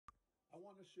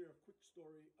to share a quick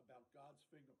story about God's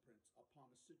fingerprints upon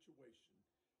a situation,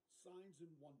 signs and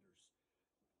wonders.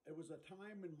 It was a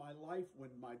time in my life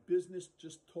when my business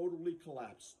just totally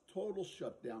collapsed, total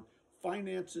shutdown,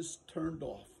 finances turned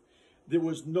off. There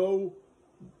was no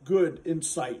good in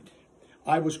sight.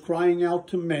 I was crying out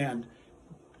to man,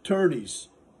 attorneys,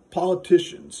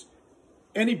 politicians,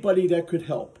 anybody that could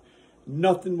help.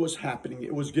 Nothing was happening.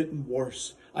 It was getting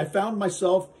worse. I found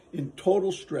myself in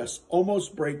total stress,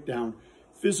 almost breakdown,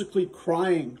 physically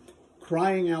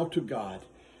crying out to God.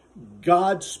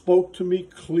 God spoke to me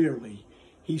clearly.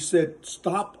 He said,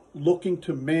 stop looking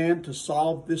to man to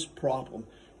solve this problem.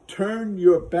 Turn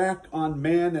your back on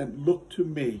man and look to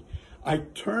me. I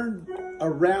turned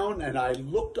around and I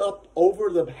looked up over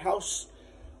the house,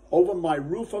 over my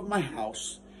roof of my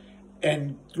house,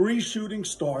 and 3 shooting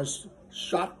stars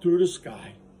shot through the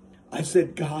sky. I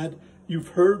said, God, you've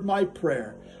heard my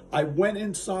prayer. I went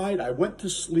inside, I went to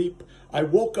sleep. I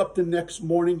woke up the next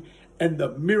morning and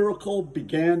the miracle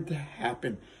began to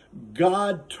happen.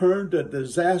 God turned a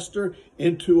disaster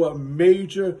into a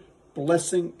major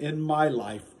blessing in my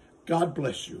life. God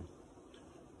bless you.